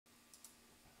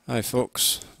Hi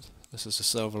folks, this is the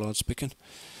Silver Lord speaking.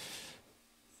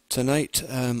 Tonight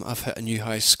I've hit a new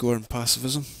high score in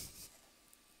Pacifism,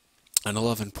 an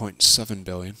 11.7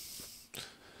 billion.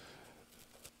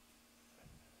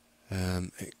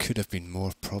 It could have been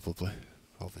more probably,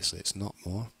 obviously it's not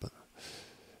more, but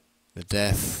the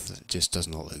death just does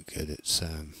not look good. It's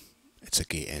a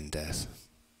gate end death.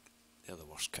 They're the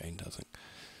worst kind, I think.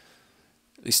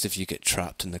 At least if you get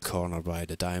trapped in the corner by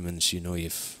the diamonds, you know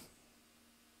you've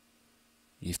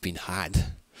been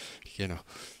had, you know.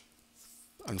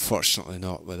 Unfortunately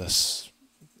not with this,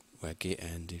 with a gate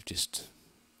end. You've just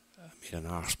made an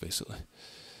arse basically.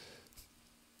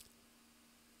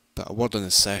 But a word on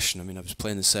the session. I mean, I was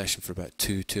playing the session for about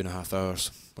 2.5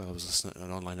 hours while I was listening to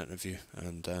an online interview,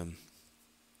 and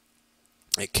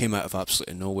it came out of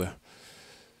absolutely nowhere.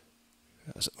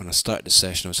 When I started the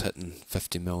session, I was hitting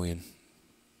 50 million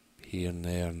here and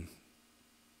there, and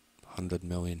 100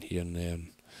 million here and there, and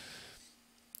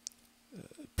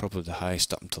probably the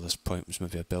highest up until this point was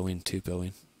maybe 1 billion, 2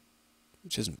 billion,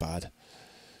 which isn't bad.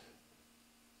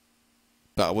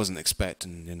 But I wasn't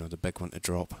expecting, the big one to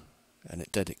drop, and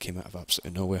it did. It came out of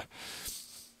absolutely nowhere.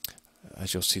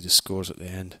 As you'll see the scores at the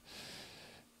end.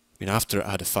 I mean, after it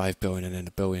I had a 5 billion and then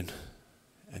 1 billion,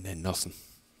 and then nothing.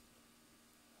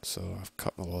 So I've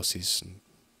cut my losses and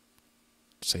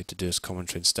decided to do this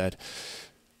commentary instead.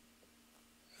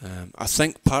 I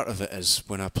think part of it is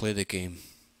when I play the game,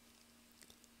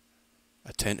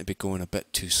 I tend to be going a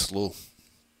bit too slow,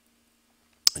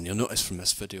 and you'll notice from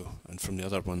this video and from the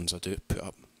other ones I do put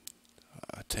up,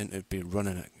 I tend to be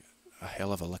running at a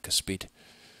hell of a lick of speed.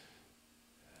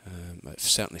 It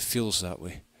certainly feels that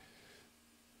way,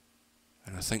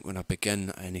 and I think when I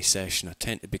begin any session I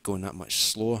tend to be going that much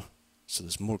slower, so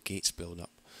there's more gates build up,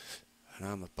 and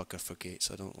I'm a bugger for gates.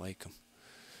 I don't like them.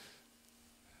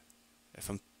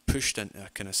 If I'm pushed into a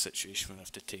kind of situation where I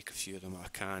have to take a few of them, I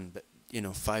can, but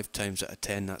 5 times out of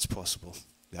 10 that's possible.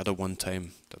 The other 1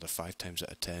 time, the other 5 times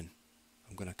out of 10,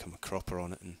 I'm going to come a cropper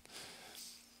on it and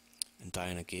die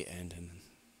in a gate end. And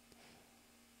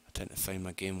I tend to find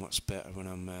my game works better when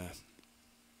I'm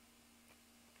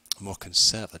more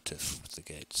conservative with the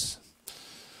gates.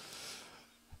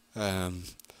 And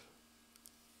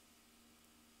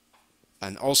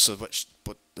also,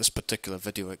 what this particular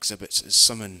video exhibits is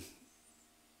something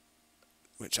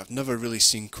which I've never really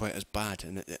seen quite as bad,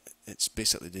 and it's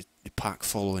basically the pack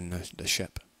following the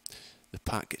ship. The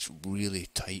pack gets really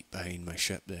tight behind my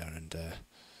ship there, and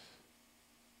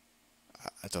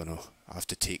I don't know, I have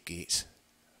to take gates,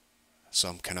 so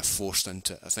I'm kind of forced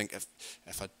into it. I think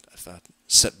if I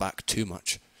sit back too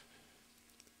much,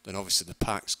 then obviously the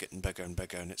pack's getting bigger and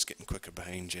bigger and it's getting quicker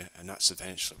behind you, and that's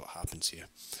eventually what happens here.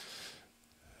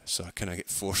 So I kind of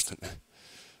get forced into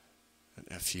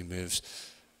a few moves.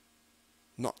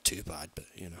 Not too bad, but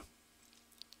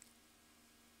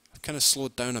I've kind of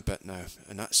slowed down a bit now,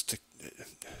 and that's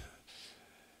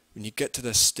when you get to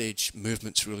this stage,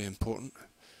 movement's really important.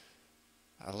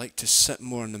 I like to sit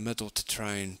more in the middle to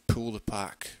try and pull the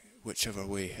pack whichever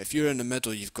way. If you're in the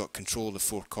middle, you've got control of the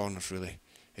 4 corners really.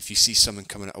 If you see someone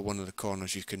coming out of one of the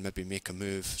corners, you can maybe make a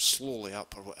move slowly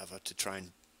up or whatever to try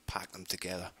and pack them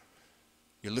together.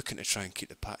 You're looking to try and keep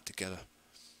the pack together,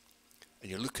 and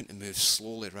you're looking to move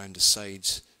slowly around the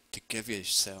sides to give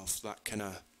yourself that kind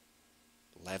of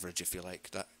leverage, if you like,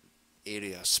 that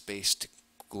area of space to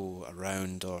go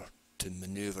around or to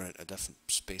manoeuvre into a different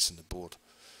space on the board.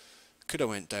 Could have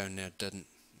went down there, didn't.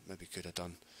 Maybe could have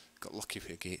done. Got lucky with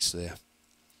your gates there.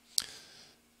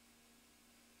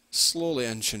 Slowly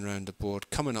inching around the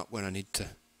board, coming up when I need to.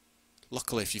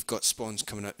 Luckily, if you've got spawns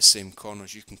coming out the same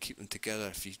corners, you can keep them together.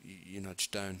 If you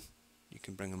nudge down, you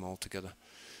can bring them all together.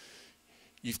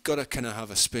 You've got to kind of have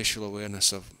a spatial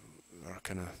awareness of, or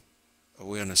kind of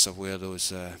awareness of where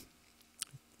those,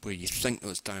 where you think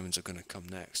those diamonds are going to come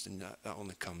next, and that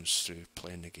only comes through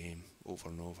playing the game over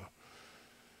and over.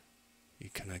 You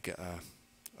kind of get a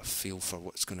feel for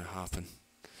what's going to happen,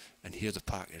 and here the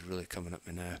pack is really coming at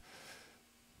me now.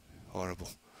 Horrible.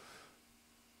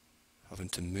 Having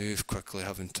to move quickly,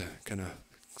 having to kind of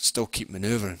still keep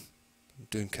manoeuvring,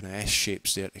 doing kind of S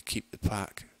shapes there to keep the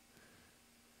pack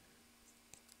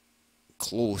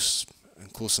close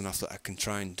and close enough that I can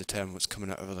try and determine what's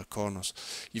coming out of other corners.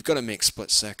 You've got to make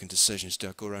split-second decisions. Do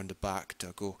I go around the back? Do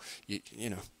I go? You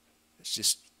know, it's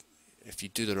just, if you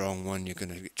do the wrong one, you're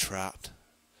going to get trapped.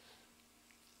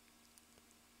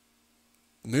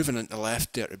 Moving into the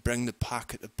left there to bring the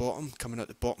pack at the bottom, coming out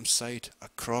the bottom side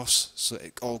across, so that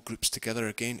it all groups together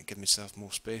again to give myself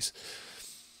more space.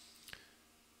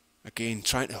 Again,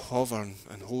 trying to hover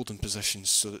and hold in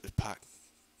positions so that the pack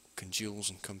congeals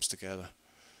and comes together.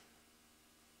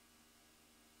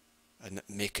 and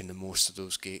making the most of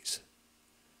those gates.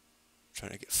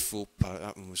 Trying to get full power.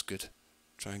 That one was good.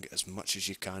 Try and get as much as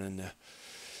you can in there.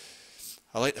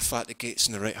 I like the fact the gates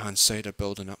on the right hand side are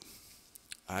building up.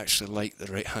 I actually like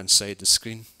the right hand side of the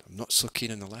screen. I'm not so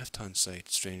keen on the left hand side,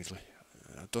 strangely.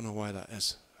 I don't know why that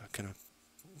is.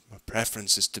 My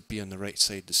preference is to be on the right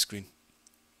side of the screen.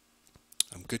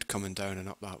 I'm good coming down and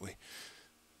up that way.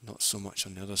 Not so much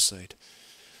on the other side.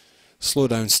 Slow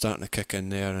down starting to kick in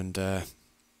there, and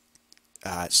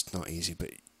it's not easy,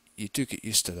 but you do get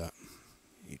used to that.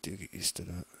 You do get used to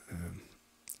that.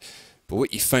 But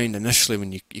what you find initially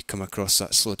when you come across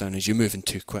that slowdown is you're moving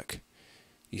too quick.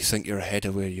 You think you're ahead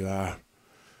of where you are.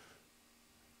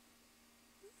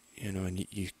 You know, and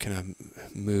you kind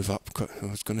of move up quick. I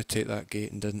was going to take that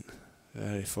gate and didn't.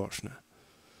 Very fortunate.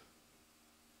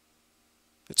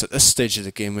 It's at this stage of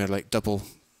the game where like double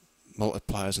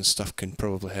multipliers and stuff can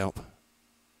probably help.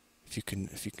 If you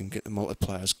can get the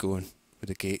multipliers going with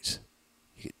the gates,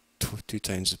 you get 2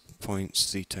 times the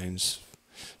points, 3 times.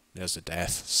 There's the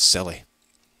death. Silly.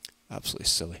 Absolutely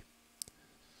silly.